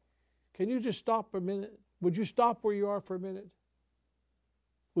 Can you just stop for a minute? Would you stop where you are for a minute?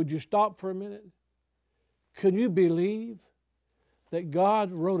 Would you stop for a minute? Can you believe that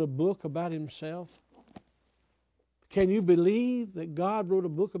God wrote a book about Himself? Can you believe that God wrote a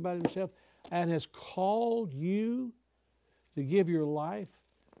book about Himself and has called you to give your life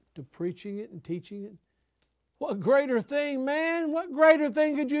to preaching it and teaching it? What greater thing, man? What greater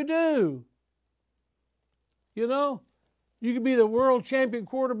thing could you do? You know, you could be the world champion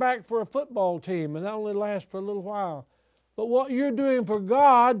quarterback for a football team and that only lasts for a little while. But what you're doing for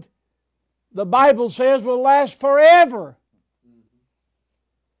God, the Bible says, will last forever.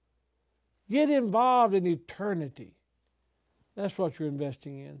 Get involved in eternity. That's what you're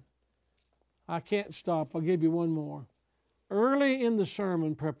investing in. I can't stop. I'll give you one more. Early in the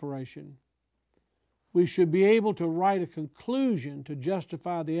sermon preparation, we should be able to write a conclusion to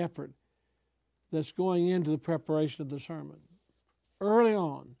justify the effort that's going into the preparation of the sermon. Early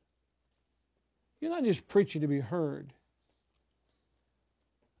on. You're not just preaching to be heard.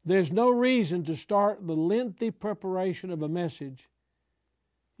 There's no reason to start the lengthy preparation of a message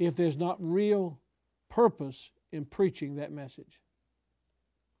if there's not real purpose in preaching that message.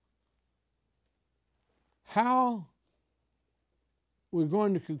 How we're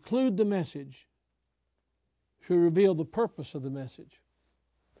going to conclude the message should reveal the purpose of the message.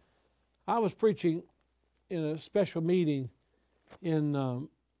 I was preaching in a special meeting in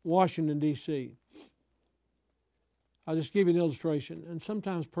Washington, D.C. I'll just give you an illustration. And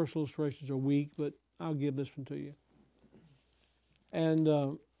sometimes personal illustrations are weak, but I'll give this one to you.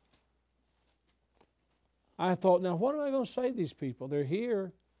 And I thought, now what am I going to say to these people? They're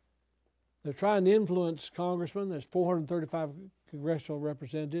here. They're trying to influence congressmen. There's 435 congressional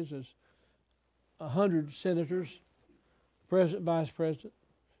representatives. There's 100 senators, president, vice president.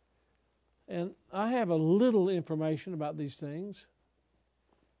 And I have a little information about these things.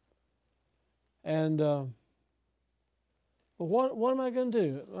 And but what am I going to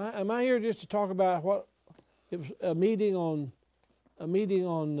do? Am I here just to talk about what it was a meeting on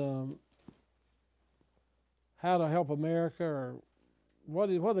how to help America, or what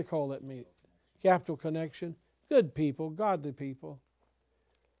do they call that meeting? Capital Connection. Good people, godly people.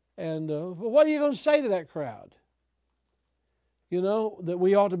 And what are you going to say to that crowd? You know, that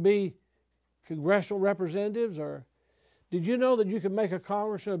we ought to be congressional representatives? Or did you know that you can make a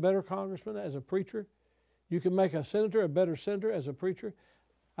congressman a better congressman as a preacher? You can make a senator a better senator as a preacher.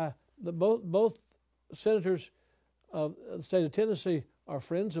 Both senators of the state of Tennessee are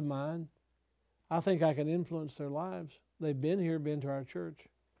friends of mine. I think I can influence their lives. They've been here, been to our church.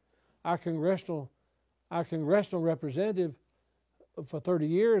 Our congressional representative for 30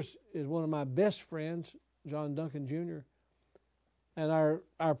 years is one of my best friends, John Duncan Jr. And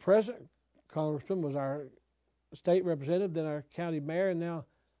our present congressman was our state representative, then our county mayor, and now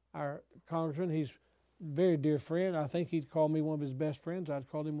our congressman. He's a very dear friend. I think he'd call me one of his best friends. I'd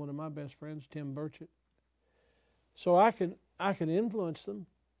call him one of my best friends, Tim Burchett. So I can influence them,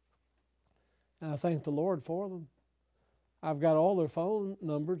 and I thank the Lord for them. I've got all their phone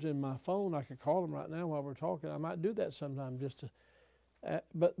numbers in my phone. I could call them right now while we're talking. I might do that sometime just to.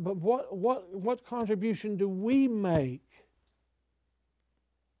 But what contribution do we make?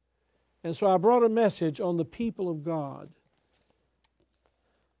 And so I brought a message on the people of God.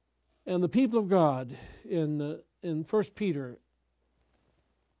 And the people of God in 1 Peter,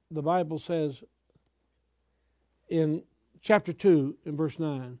 the Bible says in chapter 2 in verse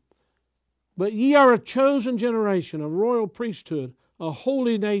 9, "But ye are a chosen generation, a royal priesthood, a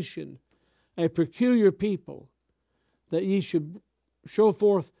holy nation, a peculiar people, that ye should show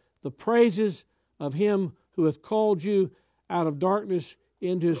forth the praises of him who hath called you out of darkness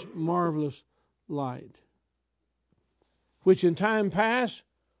into his marvelous light, which in time past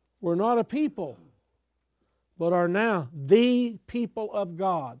were not a people, but are now the people of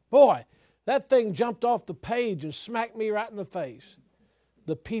God." Boy, that thing jumped off the page and smacked me right in the face.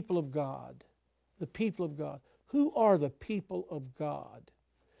 The people of God. The people of God. Who are the people of God?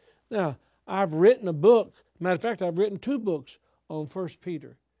 Now, I've written a book. Matter of fact, I've written 2 books on 1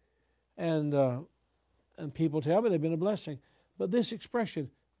 Peter. And people tell me they've been a blessing. But this expression,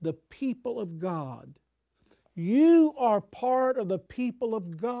 the people of God. You are part of the people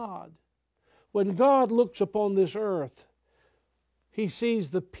of God. When God looks upon this earth, He sees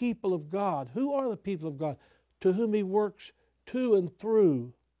the people of God. Who are the people of God? To whom He works to and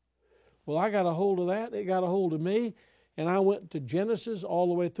through. Well, I got a hold of that. It got a hold of me. And I went to Genesis all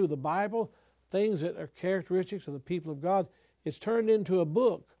the way through the Bible, things that are characteristics of the people of God. It's turned into a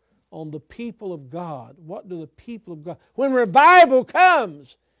book on the people of God. What do the people of God... When revival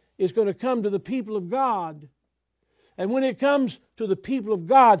comes, it's going to come to the people of God. And when it comes to the people of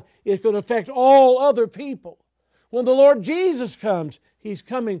God, it's going to affect all other people. When the Lord Jesus comes, He's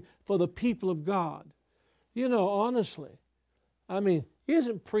coming for the people of God. You know, honestly,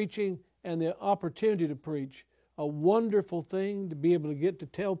 isn't preaching and the opportunity to preach a wonderful thing, to be able to get to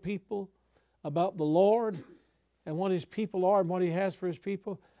tell people about the Lord and what His people are and what He has for His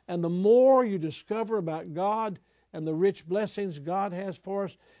people? And the more you discover about God and the rich blessings God has for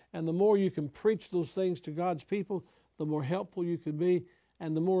us, and the more you can preach those things to God's people, the more helpful you can be,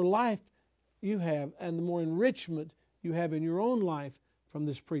 and the more life you have, and the more enrichment you have in your own life from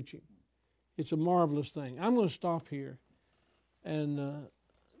this preaching. It's a marvelous thing. I'm going to stop here. And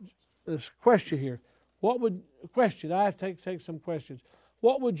there's a question here. I have to take some questions.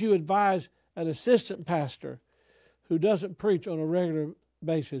 What would you advise an assistant pastor who doesn't preach on a regular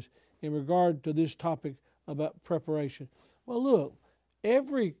basis in regard to this topic about preparation? Well, look,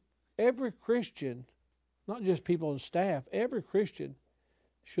 every Christian, not just people on staff, every Christian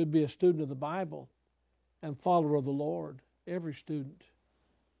should be a student of the Bible and follower of the Lord, every student.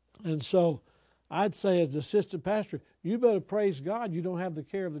 And so I'd say as assistant pastor, you better praise God you don't have the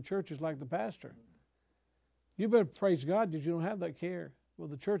care of the churches like the pastor. You better praise God that you don't have that care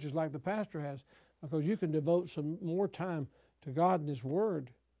with the churches like the pastor has, because you can devote some more time to God and His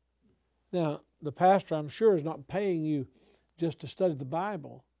Word. Now, the pastor, I'm sure, is not paying you just to study the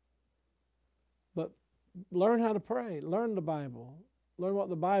Bible, but learn how to pray, learn the Bible, learn what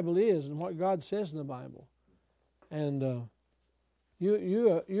the Bible is and what God says in the Bible. And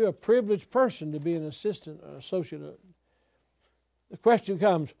you're a privileged person to be an assistant or associate. The question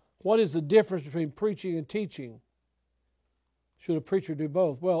comes, what is the difference between preaching and teaching? Should a preacher do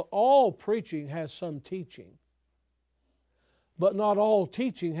both? Well, all preaching has some teaching, but not all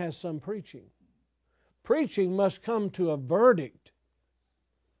teaching has some preaching. Preaching must come to a verdict.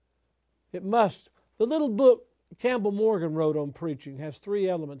 It must. The little book Campbell Morgan wrote on preaching has 3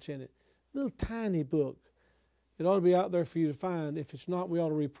 elements in it. A little tiny book. It ought to be out there for you to find. If it's not, we ought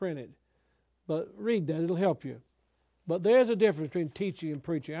to reprint it. But read that. It'll help you. But there's a difference between teaching and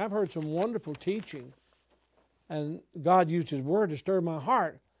preaching. I've heard some wonderful teaching, and God used His Word to stir my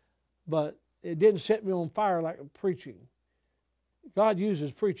heart, but it didn't set me on fire like preaching. God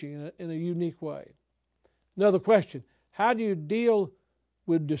uses preaching in a unique way. Another question, how do you deal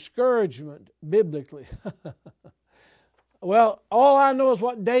with discouragement biblically? Well, all I know is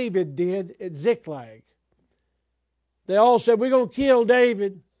what David did at Ziklag. They all said, we're going to kill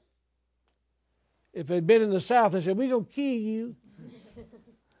David. If they'd been in the South, they said, we're going to kill you.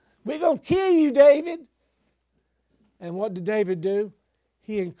 We're going to kill you, David. And what did David do?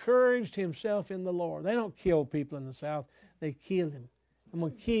 He encouraged himself in the Lord. They don't kill people in the South. They kill him. I'm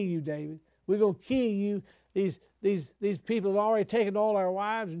going to kill you, David. We're going to kill you. These people have already taken all our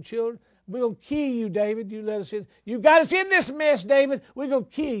wives and children. We're going to kill you, David. You let us in. You got us in this mess, David. We're going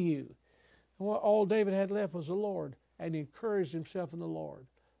to kill you. And all David had left was the Lord, and he encouraged himself in the Lord.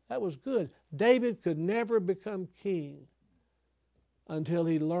 That was good. David could never become king until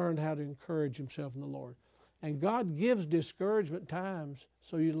he learned how to encourage himself in the Lord. And God gives discouragement times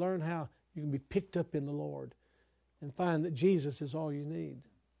so you learn how you can be picked up in the Lord and find that Jesus is all you need.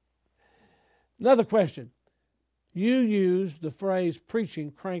 Another question. You used the phrase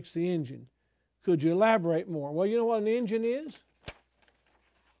preaching cranks the engine. Could you elaborate more? Well, you know what an engine is?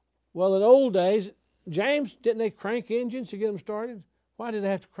 Well, in old days, James, didn't they crank engines to get them started? Why did they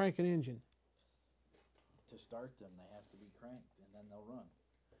have to crank an engine? To start them, they have to be cranked, and then they'll run.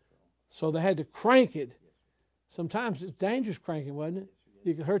 So they had to crank it. Sometimes it's dangerous cranking, wasn't it?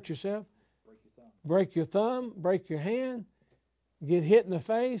 You could hurt yourself. Break your thumb, break your hand, get hit in the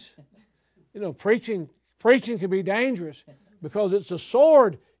face. You know, preaching can be dangerous because it's a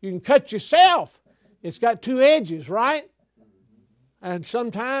sword. You can cut yourself. It's got two edges, right? And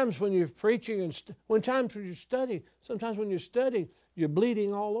sometimes when you're preaching and sometimes when you're studying, you're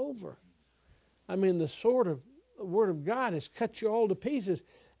bleeding all over. I mean, the Word of God has cut you all to pieces,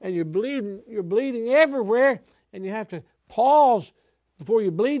 and you're bleeding everywhere, and you have to pause before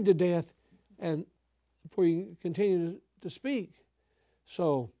you bleed to death and before you continue to speak.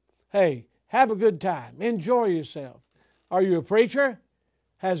 So, hey, have a good time. Enjoy yourself. Are you a preacher?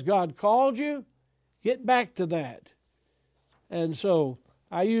 Has God called you? Get back to that. And so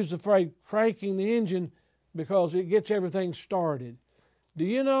I use the phrase cranking the engine because it gets everything started. Do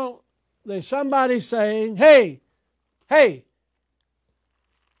you know there's somebody saying, hey,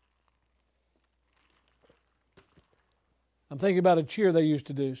 I'm thinking about a cheer they used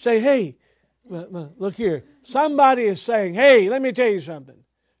to do. Say, hey, look here. Somebody is saying, hey, let me tell you something.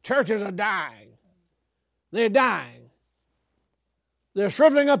 Churches are dying. They're dying. They're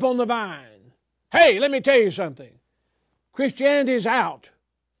shriveling up on the vine. Hey, let me tell you something. Christianity's out.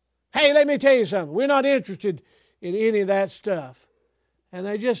 Hey, let me tell you something. We're not interested in any of that stuff. And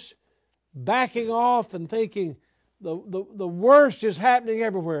they're just backing off and thinking the worst is happening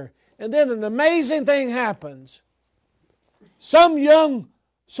everywhere. And then an amazing thing happens. Some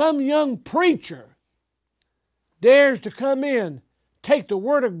young preacher dares to come in, take the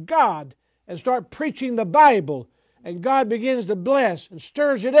Word of God, and start preaching the Bible. And God begins to bless and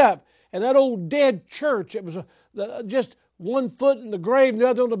stirs it up. And that old dead church, it was just one foot in the grave and the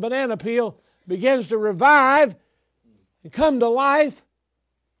other on the banana peel, begins to revive and come to life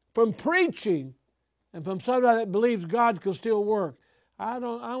from preaching and from somebody that believes God can still work. I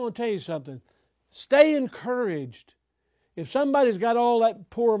want to tell you something. Stay encouraged. If somebody's got all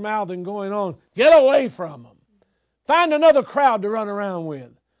that poor mouthing going on, get away from them. Find another crowd to run around with.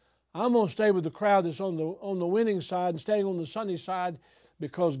 I'm going to stay with the crowd that's on the winning side and staying on the sunny side,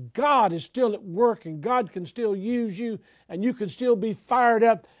 because God is still at work and God can still use you and you can still be fired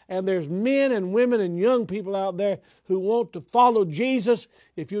up. And there's men and women and young people out there who want to follow Jesus.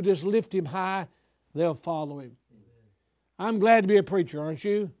 If you just lift Him high, they'll follow Him. I'm glad to be a preacher, aren't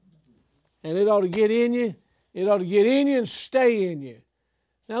you? And it ought to get in you. It ought to get in you and stay in you.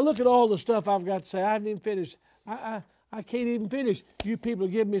 Now look at all the stuff I've got to say. I haven't even finished. I can't even finish. You people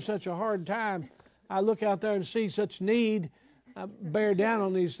give me such a hard time. I look out there and see such need. I bear down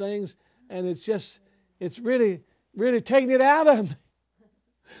on these things, and it's really taking it out of me.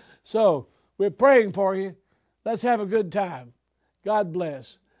 So we're praying for you. Let's have a good time. God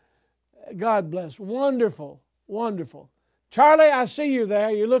bless. God bless. Wonderful, wonderful. Charlie, I see you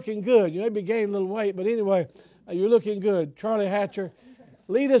there. You're looking good. You maybe gained a little weight, but anyway, you're looking good. Charlie Hatcher,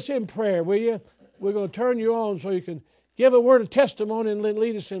 lead us in prayer, will you? We're going to turn you on so you can give a word of testimony and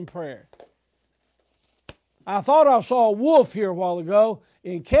lead us in prayer. I thought I saw a wolf here a while ago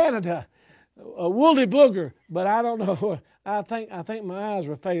in Canada, a woolly booger, but I don't know. I think my eyes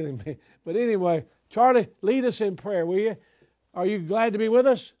were failing me. But anyway, Charlie, lead us in prayer, will you? Are you glad to be with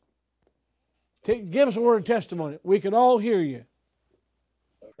us? Give us a word of testimony. We can all hear you.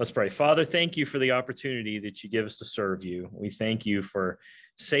 Let's pray. Father, thank you for the opportunity that you give us to serve you. We thank you for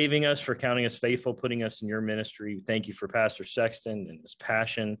saving us, for counting us faithful, putting us in your ministry. We thank you for Pastor Sexton and his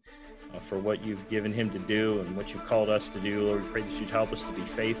passion for what you've given him to do and what you've called us to do. Lord, we pray that you'd help us to be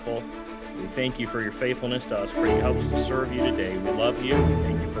faithful. We thank you for your faithfulness to us. Pray you help us to serve you today. We love you.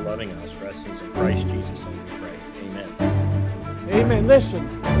 Thank you for loving us. For us things in Christ Jesus, and we pray. Amen. Amen.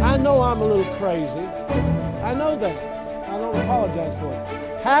 Listen, I know I'm a little crazy. I know that. I don't apologize for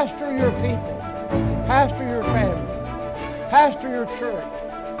it. Pastor your people. Pastor your family. Pastor your church.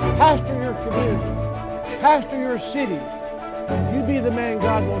 Pastor your community. Pastor your city. You be the man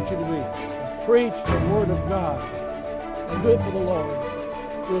God wants you to be. preach the Word of God and do it for the Lord.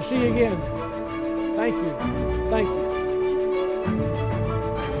 We'll see you again. Thank you. Thank you.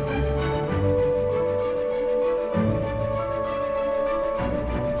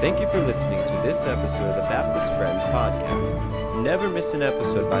 Thank you for listening to this episode of the Baptist Friends Podcast. Never miss an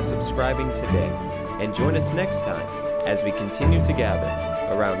episode by subscribing today, and join us next time as we continue to gather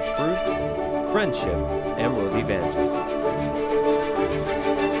around truth, friendship, and world evangelism.